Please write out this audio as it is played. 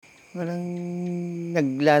Walang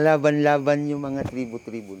naglalaban-laban yung mga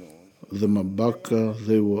tribo-tribo noon. The Mabaka,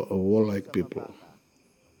 they were a warlike people.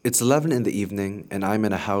 It's 11 in the evening, and I'm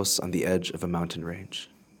in a house on the edge of a mountain range.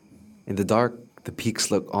 In the dark, the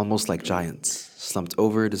peaks look almost like giants, slumped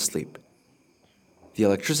over to sleep. The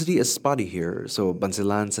electricity is spotty here, so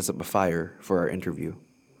Bansilan sets up a fire for our interview.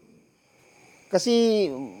 Kasi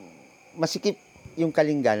masikip yung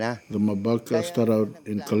Kalingana. The Mabaka started out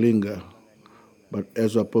in Kalinga, but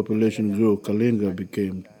as our population grew, Kalinga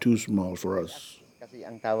became too small for us. Kasi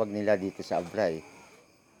ang tawag nila dito sa Abray.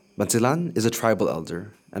 Bansilan is a tribal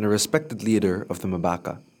elder and a respected leader of the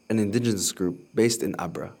Mabaka, an indigenous group based in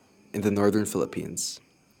Abra, in the northern Philippines.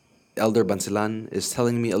 Elder Bansilan is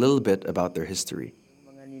telling me a little bit about their history.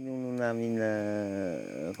 Mga ninuno namin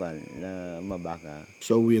na Mabaka.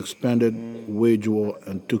 So we expanded, waged war,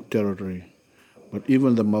 and took territory. But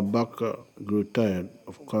even the Mabaka grew tired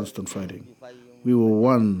of constant fighting. We were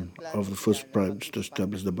one of the first tribes to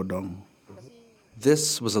establish the Badong.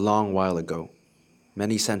 This was a long while ago,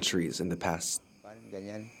 many centuries in the past.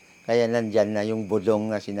 Ganyan. Kaya nandyan na yung bodong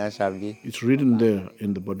na sinasabi. It's written there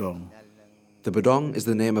in the Badong. The Badong is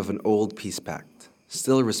the name of an old peace pact,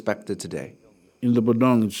 still respected today. In the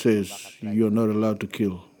Badong it says, you're not allowed to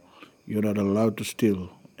kill, you're not allowed to steal,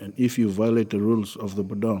 and if you violate the rules of the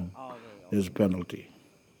Badong, there's a penalty.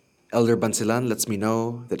 Elder Bansilan lets me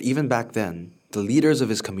know that even back then, the leaders of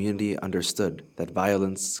his community understood that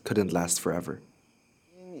violence couldn't last forever.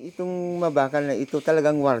 Itong Mabaka na ito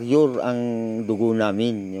talagang warrior ang dugo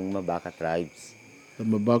namin, yung Mabaka tribes. The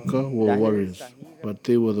Mabaka were warriors, but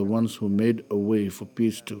they were the ones who made a way for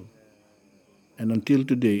peace too. And until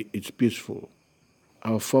today, it's peaceful.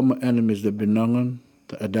 Our former enemies, the Binangan,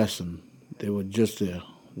 the Adasan, they were just there.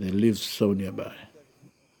 They lived so nearby.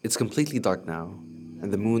 It's completely dark now, and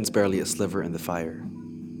the moon's barely a sliver in the fire.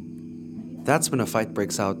 That's when a fight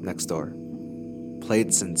breaks out next door.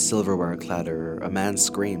 Plates and silverware clatter, a man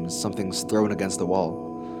screams, something's thrown against the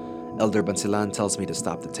wall. Elder Bansilan tells me to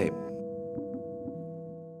stop the tape.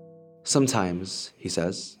 Sometimes, he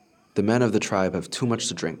says, the men of the tribe have too much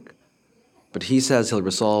to drink. But he says he'll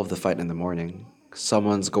resolve the fight in the morning.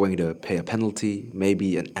 Someone's going to pay a penalty,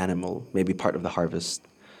 maybe an animal, maybe part of the harvest.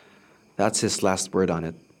 That's his last word on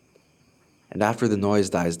it. And after the noise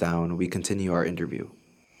dies down, we continue our interview.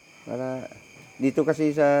 Para dito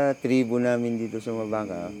kasi sa tribo namin dito sa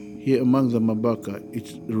Mabaka. Here among the Mabaka,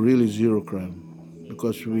 it's really zero crime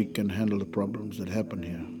because we can handle the problems that happen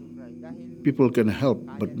here. People can help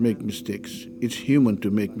but make mistakes. It's human to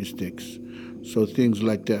make mistakes, so things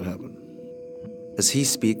like that happen. As he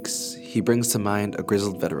speaks, he brings to mind a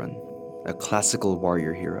grizzled veteran, a classical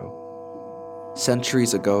warrior hero.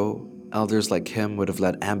 Centuries ago, elders like him would have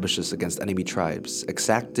led ambushes against enemy tribes,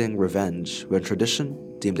 exacting revenge when tradition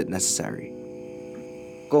deemed it necessary.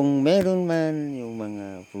 Kung meron man yung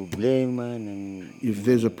mga problema ng... If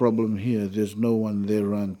there's a problem here, there's no one they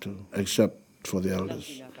run to except for the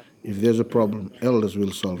elders. If there's a problem, elders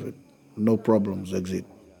will solve it. No problems exist.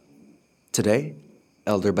 Today,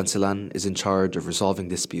 Elder Bansilan is in charge of resolving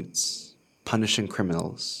disputes, punishing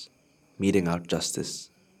criminals, meting out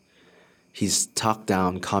justice. He's talked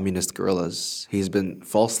down communist guerrillas. He's been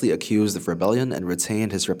falsely accused of rebellion and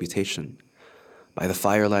retained his reputation. By the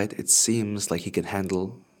firelight, it seems like he can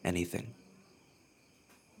handle anything.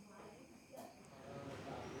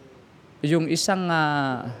 Yung isang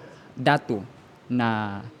datu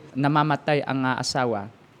na namamatay ang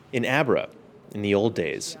asawa. In Abra, in the old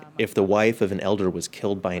days, if the wife of an elder was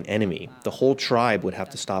killed by an enemy, the whole tribe would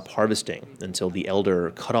have to stop harvesting until the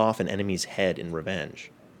elder cut off an enemy's head in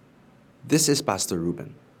revenge. This is Pastor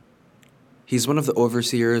Ruben. He's one of the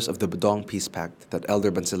overseers of the Badong Peace Pact that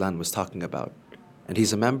Elder Bansilan was talking about, and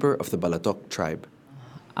he's a member of the Balatok tribe.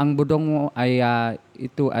 Ang budong mo ay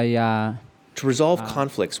ito ay To resolve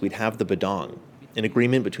conflicts, we'd have the Badong, an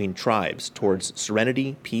agreement between tribes towards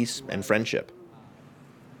serenity, peace, and friendship.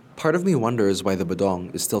 Part of me wonders why the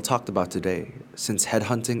Badong is still talked about today, since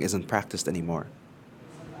headhunting isn't practiced anymore.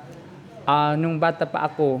 nung bata pa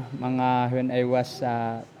ako, when I was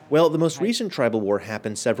Well, the most recent tribal war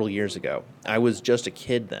happened several years ago. I was just a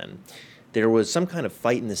kid then. There was some kind of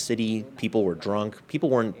fight in the city, people were drunk, people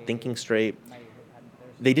weren't thinking straight.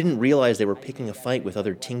 They didn't realize they were picking a fight with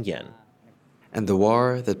other Tingyen. And the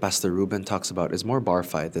war that Pastor Ruben talks about is more bar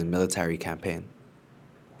fight than military campaign.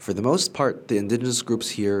 For the most part, the indigenous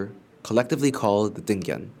groups here, collectively called the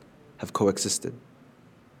Tingyan, have coexisted.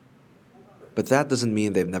 But that doesn't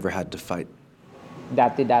mean they've never had to fight.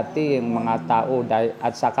 dati-dati yung mga tao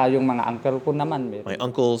at saka yung mga uncle ko naman. My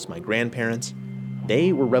uncles, my grandparents,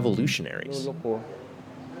 they were revolutionaries. Lolo ko,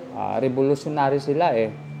 revolutionary sila eh.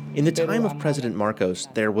 In the time of President Marcos,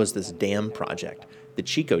 there was this dam project, the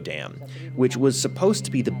Chico Dam, which was supposed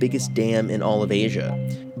to be the biggest dam in all of Asia.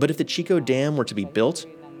 But if the Chico Dam were to be built,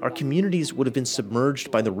 our communities would have been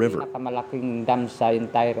submerged by the river. Pinakamalaking dam sa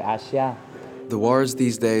entire Asia. The wars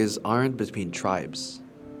these days aren't between tribes.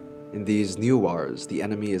 In these new wars, the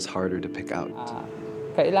enemy is harder to pick out.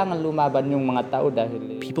 Kailangan lumaban yung mga tao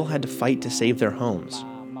dahil People had to fight to save their homes.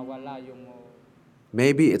 mawala yung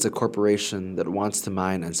Maybe it's a corporation that wants to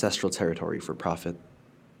mine ancestral territory for profit.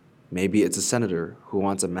 Maybe it's a senator who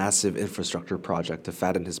wants a massive infrastructure project to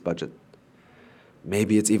fatten his budget.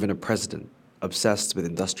 Maybe it's even a president obsessed with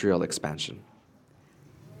industrial expansion.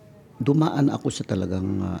 Dumaan ako sa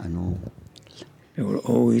talagang There were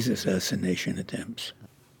always assassination attempts.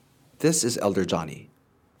 This is Elder Johnny.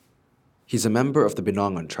 He's a member of the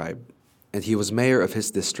Binangon tribe, and he was mayor of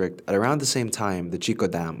his district at around the same time the Chico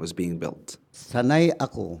Dam was being built. sanay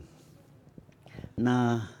ako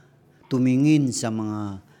na tumingin sa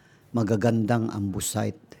mga magagandang ambush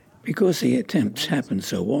site. Because the attempts happened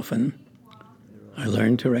so often, I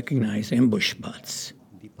learned to recognize ambush spots.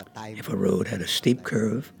 If a road had a steep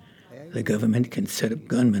curve, the government can set up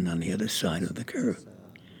gunmen on the other side of the curve.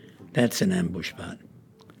 That's an ambush spot.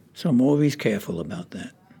 So I'm always careful about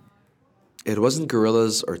that. It wasn't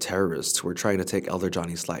guerrillas or terrorists who were trying to take Elder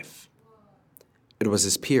Johnny's life. It was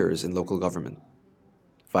his peers in local government,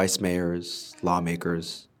 vice mayors,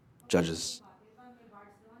 lawmakers, judges.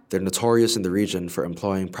 They're notorious in the region for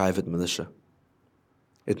employing private militia.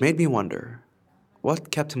 It made me wonder,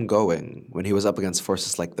 what kept him going when he was up against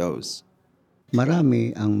forces like those?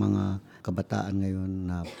 Marami ang mga kabataan ngayon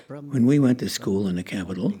na When we went to school in the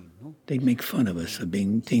capital, they'd make fun of us for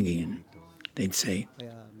being Tingian. They'd say,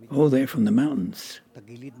 "Oh, they're from the mountains.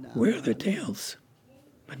 Where are their tails?"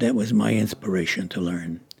 But that was my inspiration to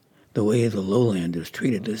learn the way the lowlanders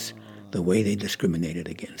treated us, the way they discriminated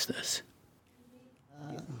against us.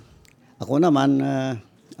 ako naman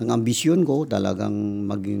ang ambisyon ko talagang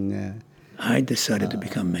maging I decided to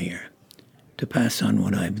become mayor, to pass on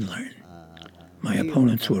what I've learned. My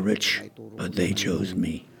opponents were rich, but they chose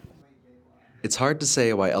me. It's hard to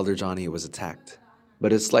say why Elder Johnny was attacked, but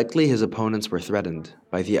it's likely his opponents were threatened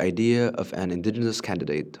by the idea of an indigenous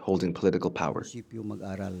candidate holding political power. munisipyo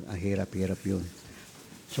mag-aral, hirap-hirap yun.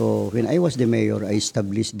 So when I was the mayor, I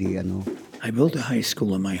established the I built a high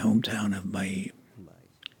school in my hometown of my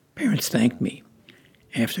parents thanked me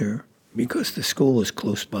because the school was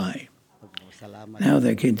close by. Now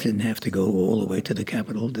their kids didn't have to go all the way to the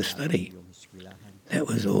capital to study. That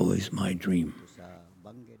was always my dream.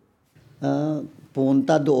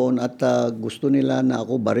 Pumunta doon at gusto nila na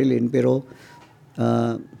ako barilin pero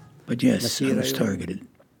But yes, I was targeted.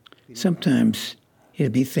 Sometimes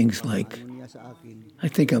it'd be things like, I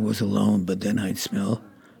think I was alone, but then I'd smell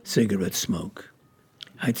cigarette smoke.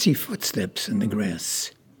 I'd see footsteps in the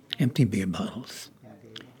grass, empty beer bottles.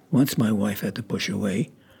 Once my wife had to push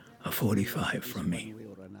away a 45 from me.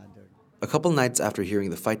 A couple nights after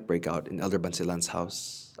hearing the fight break out in Elder Bansilan's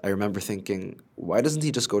house, I remember thinking, why doesn't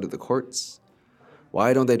he just go to the courts?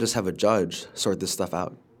 Why don't they just have a judge sort this stuff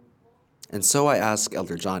out? And so I asked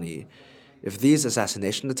Elder Johnny, if these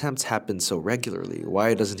assassination attempts happen so regularly,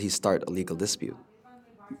 why doesn't he start a legal dispute?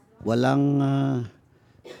 walang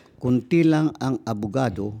kunti lang ang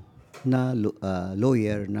abogado na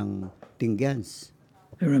lawyer ng Tingians.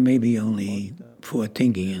 There are maybe only 4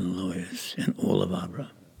 Tingian lawyers in all of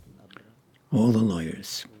Abra. All the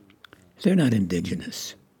lawyers. They're not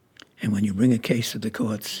indigenous. And when you bring a case to the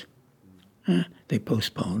courts, they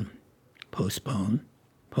postpone, postpone,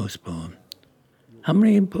 postpone. How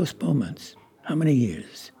many postponements? How many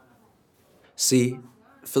years? See,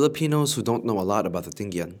 Filipinos who don't know a lot about the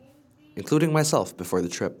Tingyan, including myself before the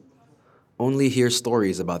trip, only hear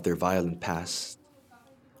stories about their violent past.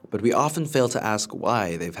 But we often fail to ask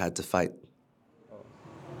why they've had to fight.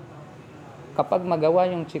 kapag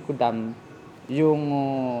magawa yung Chico Dam, yung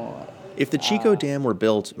If the Chico Dam were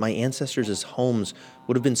built, my ancestors' homes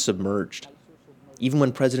would have been submerged. Even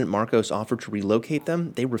when President Marcos offered to relocate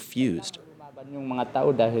them, they refused. lumaban yung mga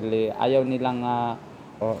tao dahil ayaw nilang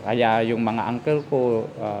kaya yung mga uncle ko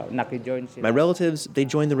nakijoin sila. My relatives, they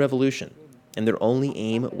joined the revolution, and their only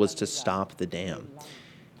aim was to stop the dam.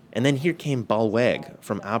 And then here came Balweg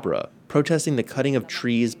from Abra, protesting the cutting of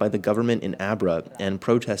trees by the government in Abra and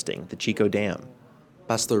protesting the Chico Dam.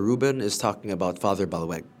 Pastor Ruben is talking about Father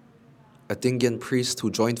Balweg, a Tingyan priest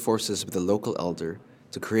who joined forces with the local elder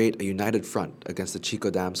to create a united front against the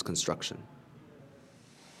Chico Dam's construction.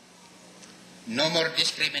 No more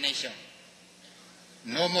discrimination.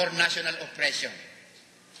 No more national oppression.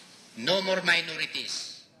 No more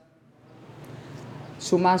minorities.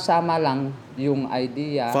 sumasama lang yung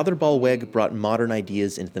idea. Father Balweg brought modern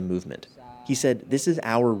ideas into the movement. He said, this is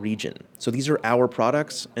our region, so these are our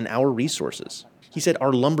products and our resources. He said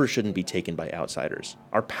our lumber shouldn't be taken by outsiders.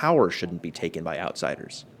 Our power shouldn't be taken by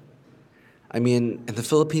outsiders. I mean, in the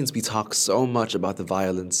Philippines, we talk so much about the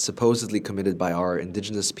violence supposedly committed by our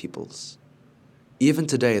indigenous peoples. Even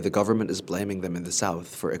today, the government is blaming them in the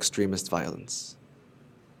South for extremist violence.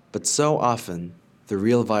 But so often, the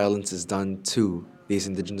real violence is done to these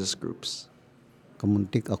indigenous groups.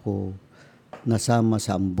 Kamuntik ako nasama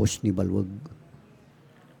sa ambush ni Balwag.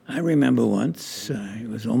 I remember once, it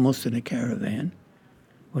was almost in a caravan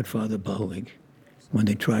with Father Balweg when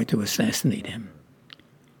they tried to assassinate him.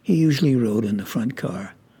 He usually rode in the front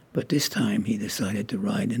car, but this time he decided to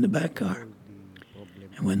ride in the back car.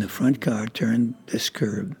 And when the front car turned this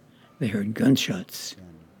curve, they heard gunshots,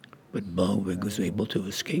 but Balweg was able to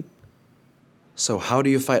escape. So how do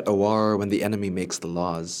you fight a war when the enemy makes the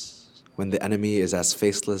laws? When the enemy is as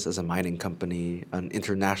faceless as a mining company, an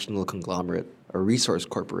international conglomerate, a resource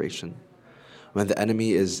corporation? When the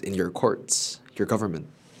enemy is in your courts, your government?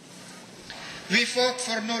 We fought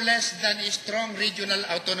for no less than a strong regional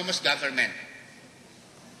autonomous government.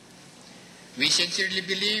 We sincerely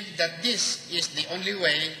believe that this is the only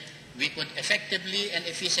way we could effectively and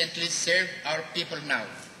efficiently serve our people now.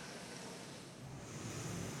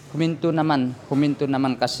 Huminto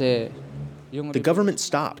naman kasi yung The government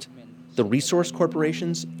stopped. The resource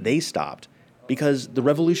corporations, they stopped. Because the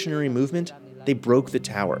revolutionary movement, they broke the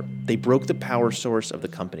tower. They broke the power source of the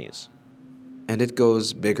companies. And it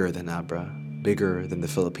goes bigger than Abra, bigger than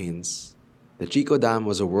the Philippines. The Chico Dam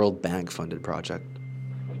was a World Bank-funded project.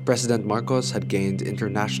 President Marcos had gained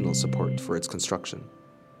international support for its construction.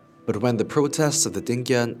 But when the protests of the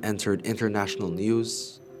Tingyan entered international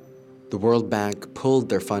news, the World Bank pulled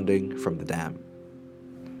their funding from the dam.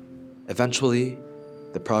 Eventually,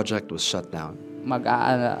 the project was shut down.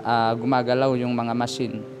 Gumagalaw yung mga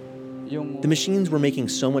machine. The machines were making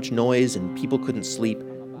so much noise and people couldn't sleep.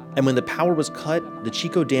 And when the power was cut, the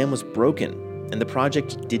Chico Dam was broken and the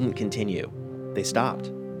project didn't continue. They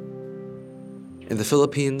stopped. In the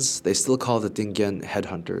Philippines, they still call the Tingyan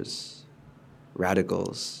headhunters,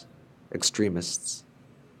 radicals, extremists.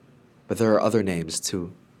 But there are other names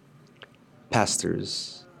too.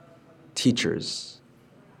 Pastors, teachers,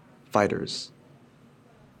 fighters.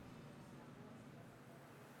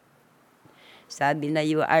 Sabi na,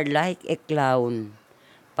 you are like a clown.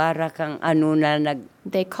 Para kang ano na nag...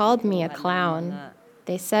 They called me a clown.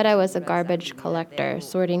 They said I was a garbage collector,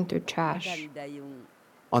 sorting through trash.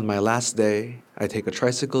 On my last day, I take a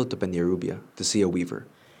tricycle to Peñarubia to see a weaver.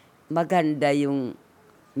 Maganda yung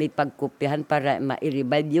may pagkopyahan para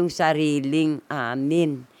ma-revive yung sariling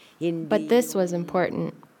amin. But this was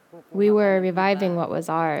important. We were reviving what was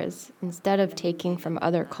ours, instead of taking from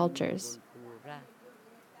other cultures.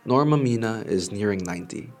 Norma Mina is nearing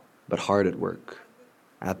 90, but hard at work.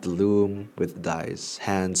 At the loom with dyes,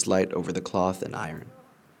 hands light over the cloth and iron.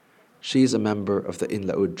 She's a member of the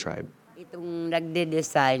Inlaud tribe. Itong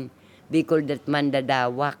nagde-design, we call that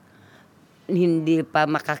mandadawak. Hindi pa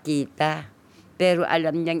makakita. Pero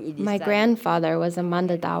alam niyang i-design. My grandfather was a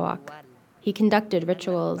mandadawak. He conducted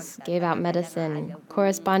rituals, gave out medicine,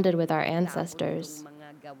 corresponded with our ancestors.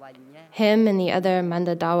 Him and the other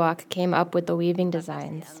mandadawak came up with the weaving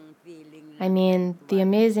designs. I mean, the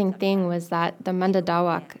amazing thing was that the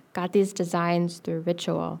mandadawak got these designs through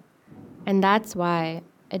ritual. And that's why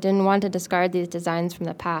I didn't want to discard these designs from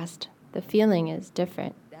the past. The feeling is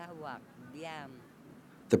different.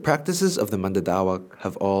 The practices of the mandadawak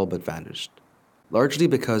have all but vanished, largely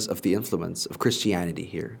because of the influence of Christianity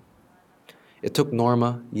here. It took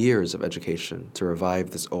Norma years of education to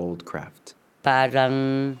revive this old craft.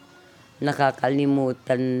 Parang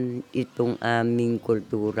nakakalimutan itong aming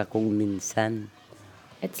kultura kung minsan.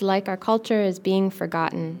 It's like our culture is being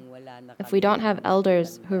forgotten. If we don't have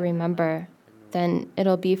elders who remember, then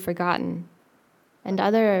it'll be forgotten. And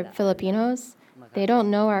other Filipinos, they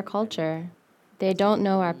don't know our culture. They don't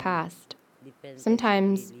know our past.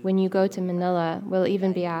 Sometimes when you go to Manila, we'll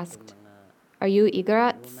even be asked, "Are you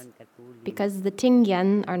Igorots?" Because the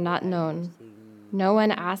Tingyan are not known. No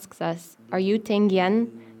one asks us, "Are you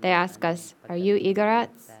Tingyan?" They ask us, "Are you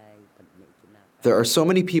Igorots?" There are so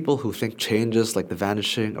many people who think changes like the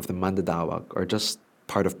vanishing of the mandadawak are just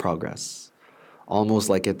part of progress, almost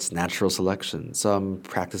like it's natural selection. Some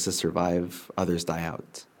practices survive, others die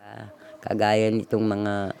out. Kagaya nitong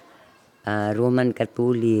mga Roman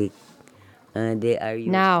Catholic, they are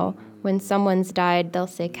using... Now, when someone's died, they'll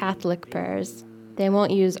say Catholic prayers. They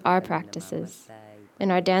won't use our practices.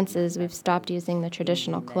 In our dances, we've stopped using the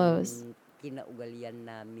traditional clothes.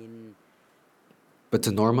 But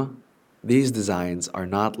to Norma, these designs are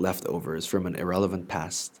not leftovers from an irrelevant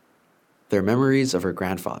past. They're memories of her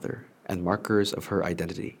grandfather and markers of her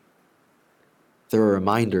identity. They're a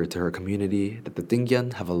reminder to her community that the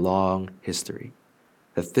Tingyan have a long history,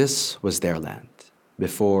 that this was their land,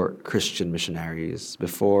 before Christian missionaries,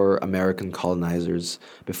 before American colonizers,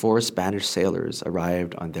 before Spanish sailors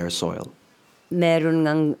arrived on their soil. Meron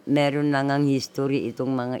na ngang history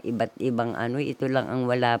itong mga iba't ibang ano, ito lang ang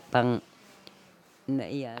wala pang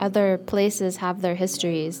naiyan. Other places have their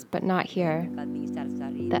histories, but not here.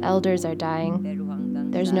 The elders are dying.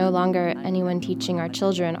 There's no longer anyone teaching our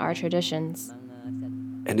children our traditions.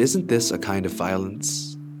 And isn't this a kind of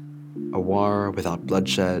violence? A war without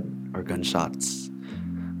bloodshed or gunshots.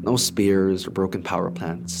 No spears or broken power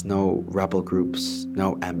plants. No rebel groups.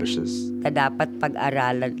 No ambushes. Dapat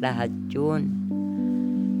pag-aralan lahat yun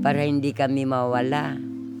para hindi kami mawala.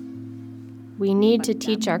 We need to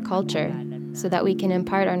teach our culture so that we can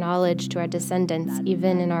impart our knowledge to our descendants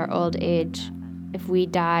even in our old age. If we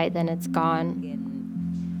die, then it's gone.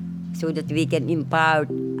 So that we can impart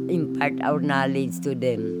our knowledge to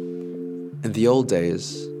them. In the old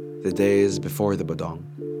days, the days before the Bodong,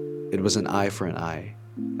 it was an eye for an eye,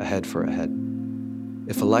 a head for a head.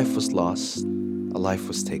 If a life was lost, a life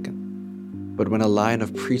was taken. But when a line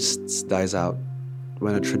of priests dies out,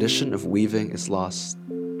 when a tradition of weaving is lost,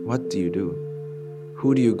 what do you do?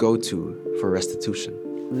 Who do you go to for restitution?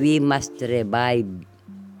 We must revive.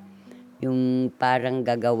 Yung parang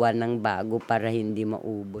gagawa ng bago para hindi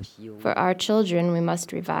maubos yung... For our children, we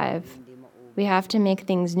must revive. We have to make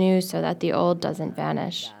things new so that the old doesn't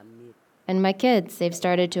vanish. And my kids, they've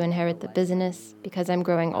started to inherit the business because I'm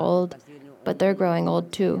growing old, but they're growing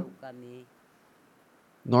old too.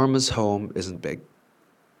 Norma's home isn't big.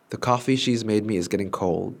 The coffee she's made me is getting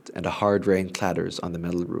cold, and a hard rain clatters on the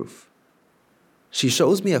metal roof. She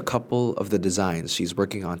shows me a couple of the designs she's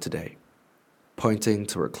working on today, pointing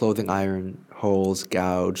to her clothing iron, holes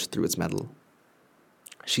gouged through its metal.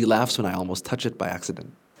 She laughs when I almost touch it by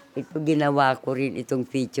accident. Ito ginawa ko rin itong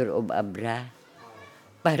picture of Abra.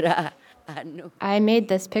 Para ano... I made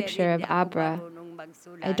this picture of Abra.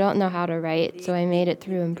 I don't know how to write, so I made it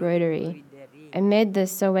through embroidery. I made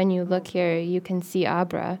this so when you look here, you can see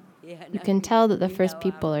Abra. You can tell that the first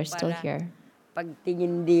people are still here.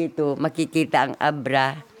 Pagtingin dito, makikita ang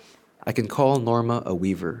Abra. I can call Norma a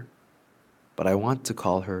weaver, but I want to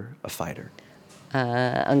call her a fighter.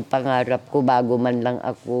 Ang pangarap ko bago man lang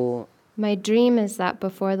ako... My dream is that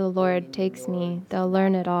before the Lord takes me, they'll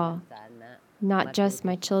learn it all. Not just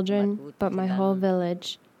my children, but my whole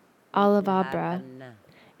village. All of Abra.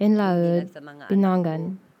 In Laud,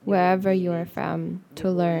 Binangan, wherever you are from, to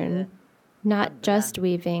learn. Not just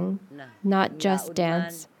weaving, not just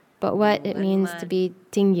dance, but what it means to be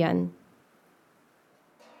Tingyan.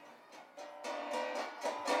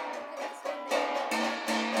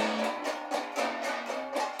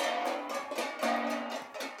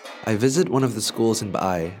 I visit one of the schools in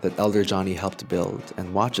Baay that Elder Johnny helped build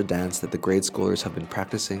and watch a dance that the grade schoolers have been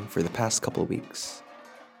practicing for the past couple weeks.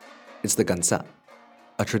 It's the Gansa,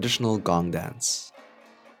 a traditional gong dance.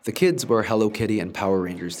 The kids wear Hello Kitty and Power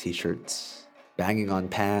Rangers t-shirts, banging on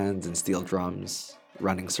pans and steel drums,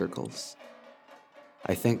 running circles.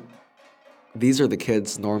 I think these are the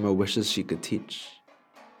kids Norma wishes she could teach.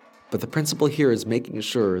 But the principal here is making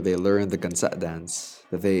sure they learn the Gansa dance,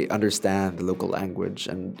 that they understand the local language,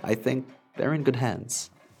 and I think they're in good hands.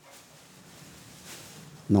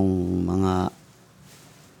 Nung mga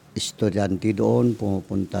estudyante doon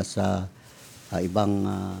pumupunta sa ibang...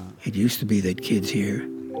 It used to be that kids here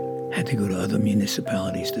had to go to other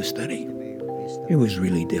municipalities to study. It was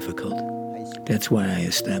really difficult. That's why I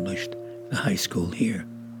established the high school here.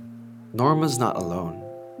 Norma's not alone,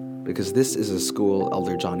 because this is a school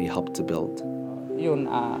Elder Johnny helped to build. Yun,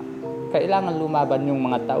 kailangan lumaban yung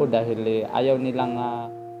mga tao dahil ayaw nilang...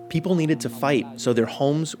 People needed to fight so their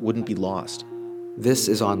homes wouldn't be lost. This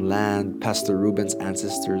is on land Pastor Ruben's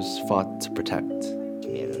ancestors fought to protect.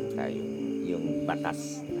 Meron tayong yung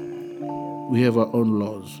batas. We have our own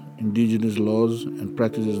laws, indigenous laws and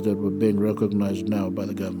practices that were being recognized now by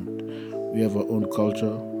the government. We have our own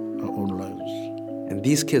culture, our own lives. And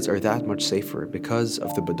these kids are that much safer because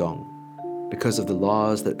of the Bodong, because of the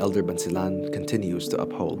laws that Elder Bansilan continues to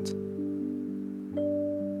uphold.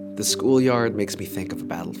 The schoolyard makes me think of a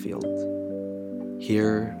battlefield.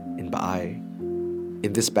 Here in Baay,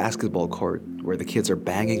 in this basketball court where the kids are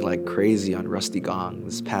banging like crazy on rusty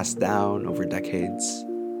gongs passed down over decades,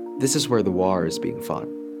 this is where the war is being fought.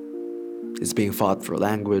 It's being fought for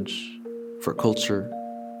language, for culture,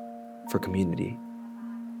 for community.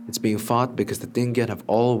 It's being fought because the Tingyan have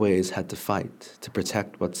always had to fight to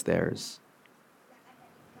protect what's theirs.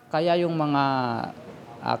 Kaya yung mga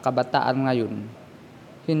kabataan ngayon,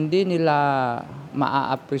 hindi nila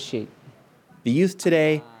maa-appreciate. The youth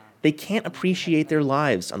today, they can't appreciate their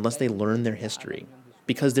lives unless they learn their history,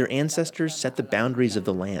 because their ancestors set the boundaries of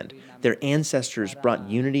the land. Their ancestors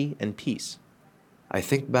brought unity and peace. I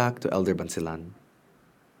think back to Elder Bansilan,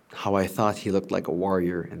 how I thought he looked like a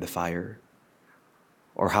warrior in the fire,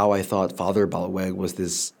 or how I thought Father Balweg was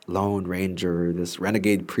this lone ranger, this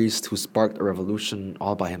renegade priest who sparked a revolution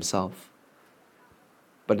all by himself.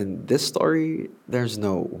 But in this story, there's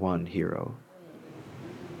no one hero.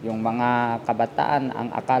 Yung mga kabataan,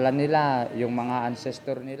 ang akala nila, yung mga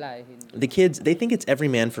ancestor nila. The kids, they think it's every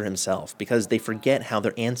man for himself because they forget how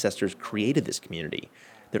their ancestors created this community.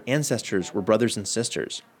 Their ancestors were brothers and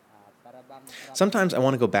sisters. Sometimes I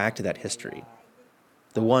want to go back to that history,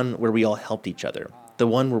 the one where we all helped each other, the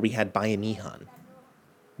one where we had bayanihan.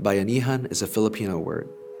 Bayanihan is a Filipino word,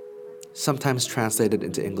 sometimes translated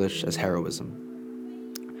into English as heroism.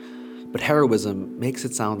 But heroism makes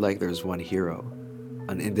it sound like there's one hero,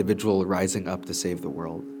 an individual rising up to save the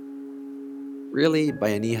world. Really,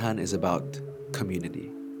 bayanihan is about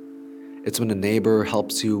community. It's when a neighbor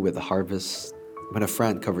helps you with the harvest, when a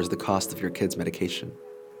friend covers the cost of your kid's medication.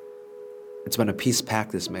 It's when a peace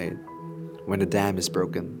pact is made, when a dam is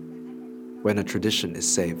broken, when a tradition is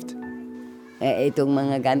saved. Itong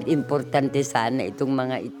mga gamit, importante sana itong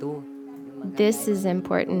mga ito. This is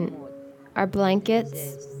important. Our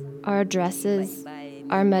blankets, our dresses,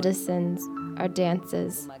 our medicines, our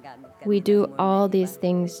dances. We do all these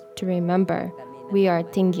things to remember we are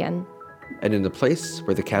Tingyan. And in a place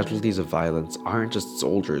where the casualties of violence aren't just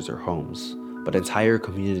soldiers or homes, but entire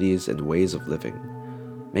communities and ways of living,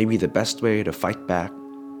 maybe the best way to fight back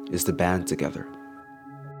is to band together.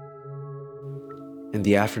 In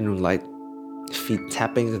the afternoon light, feet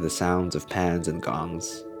tapping to the sounds of pans and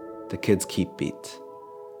gongs, the kids keep beat.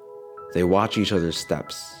 They watch each other's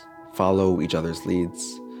steps, follow each other's leads,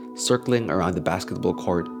 circling around the basketball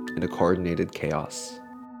court in a coordinated chaos.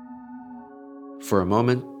 For a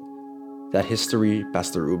moment, that history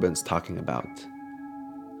Pastor Ruben's talking about,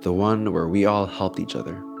 the one where we all helped each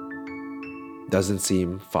other, doesn't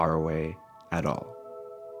seem far away at all.